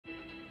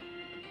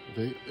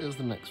Okay, here's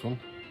the next one.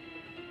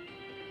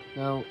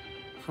 Now,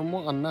 from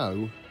what I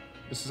know,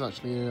 this is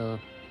actually a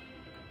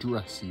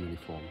dress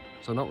uniform.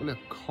 So not really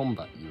a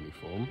combat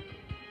uniform.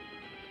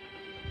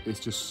 It's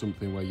just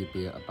something where you'd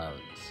be at a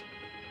barracks.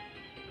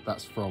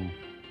 That's from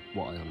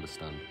what I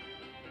understand.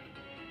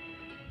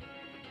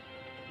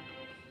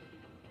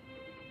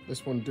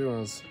 This one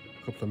has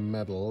a couple of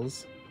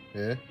medals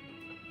here,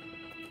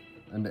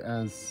 and it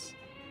has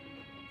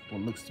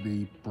what looks to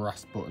be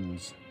brass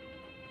buttons.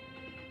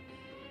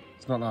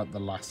 It's not like the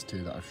last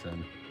two that I've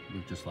shown,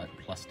 with just like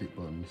plastic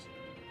buttons.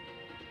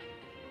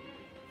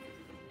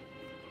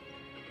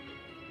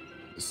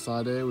 This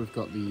side here we've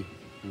got the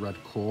red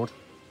cord,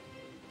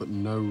 but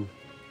no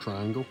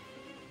triangle,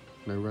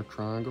 no red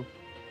triangle.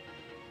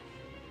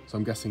 So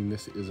I'm guessing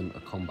this isn't a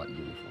combat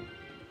uniform,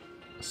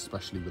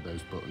 especially with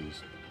those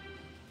buttons.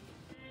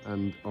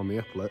 And on the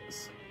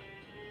epaulets,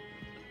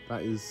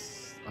 that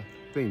is, I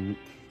think,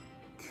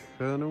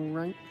 colonel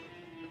rank,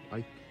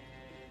 I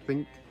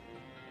think.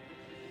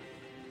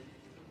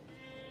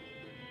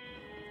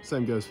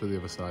 Same goes for the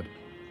other side.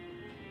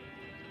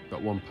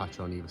 Got one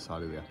patch on either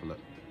side of the epaulet.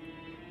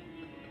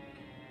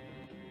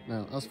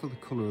 Now, as for the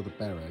colour of the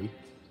beret,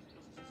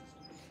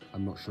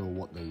 I'm not sure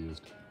what they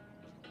used,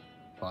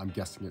 but I'm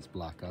guessing it's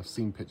black. I've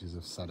seen pictures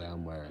of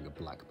Saddam wearing a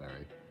black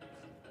beret,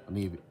 and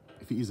if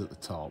it is at the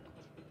top,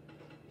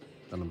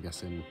 then I'm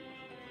guessing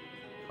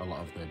a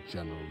lot of their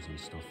generals and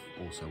stuff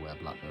also wear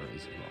black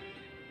berets as well.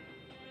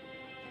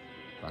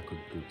 That could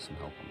do some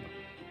help on that.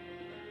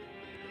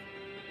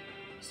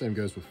 Same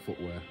goes with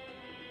footwear.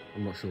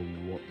 I'm not sure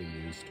what they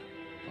used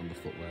on the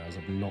footwear, as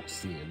I've not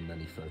seen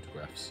many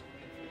photographs,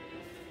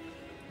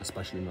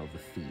 especially not of the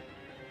feet.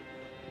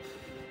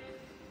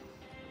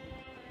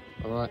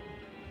 Alright,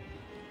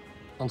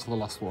 on to the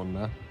last one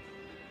now.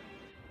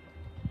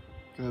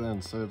 Okay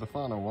then, so the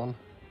final one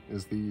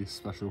is the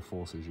Special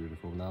Forces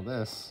uniform. Now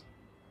this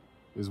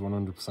is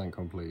 100%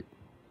 complete.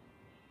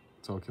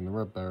 Talking the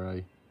red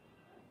beret,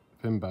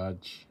 the pin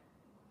badge,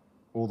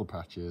 all the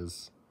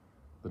patches,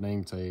 the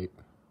name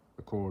tape,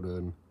 the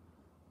cordon,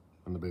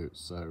 and the boots.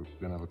 So we're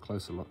going to have a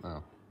closer look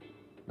now.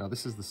 Now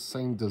this is the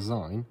same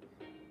design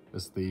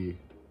as the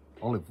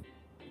olive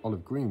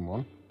green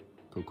one,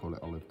 could call it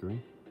olive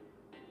green,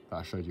 that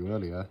I showed you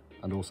earlier,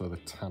 and also the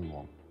tan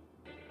one.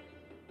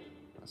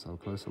 Let's have a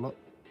closer look.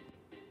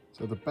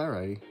 So the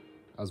beret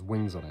has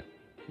wings on it.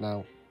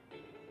 Now,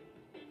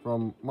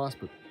 from my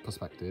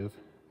perspective,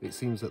 it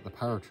seems that the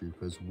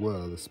paratroopers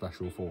were the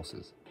Special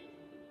Forces.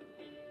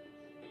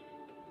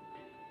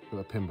 With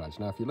a pin badge.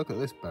 Now, if you look at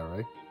this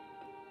beret,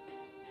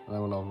 and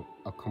then we'll have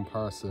a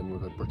comparison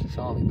with a British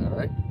Army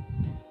beret,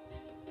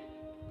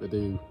 they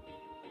do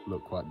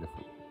look quite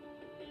different.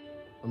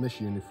 On this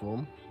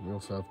uniform, we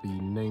also have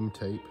the name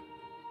tape.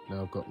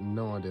 Now, I've got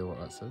no idea what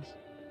that says.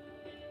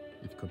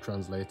 If you could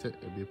translate it,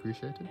 it'd be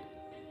appreciated.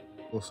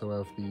 Also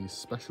have the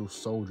Special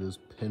Soldiers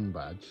pin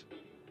badge.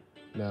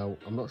 Now,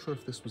 I'm not sure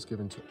if this was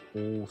given to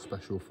all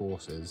Special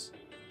Forces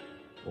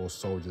or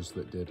soldiers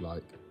that did,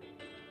 like,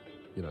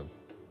 you know,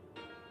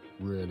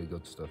 really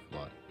good stuff,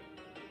 like.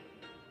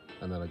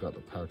 And then I got the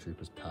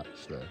paratroopers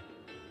patch there.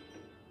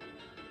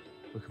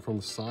 Looking from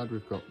the side,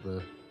 we've got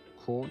the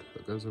cord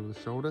that goes over the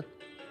shoulder,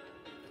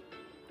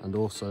 and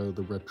also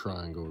the red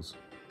triangles.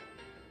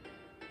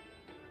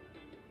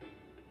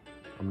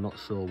 I'm not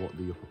sure what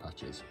the upper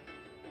patch is.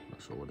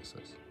 Not sure what it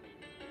says.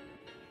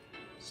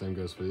 Same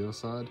goes for the other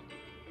side.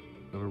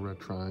 Another red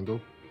triangle.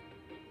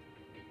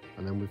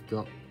 And then we've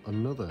got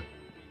another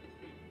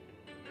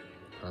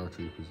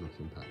paratroopers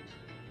looking patch.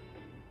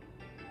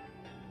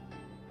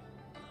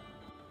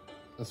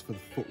 As for the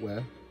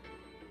footwear,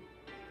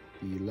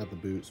 the leather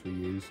boots were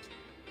used,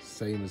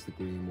 same as the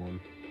green one,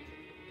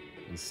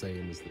 and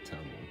same as the tan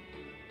one.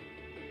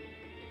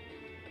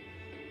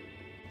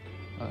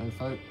 Alright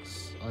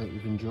folks, I hope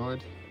you've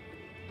enjoyed,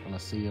 and I'll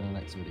see you in the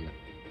next video.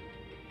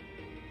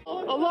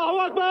 Allahu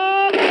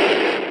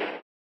Akbar!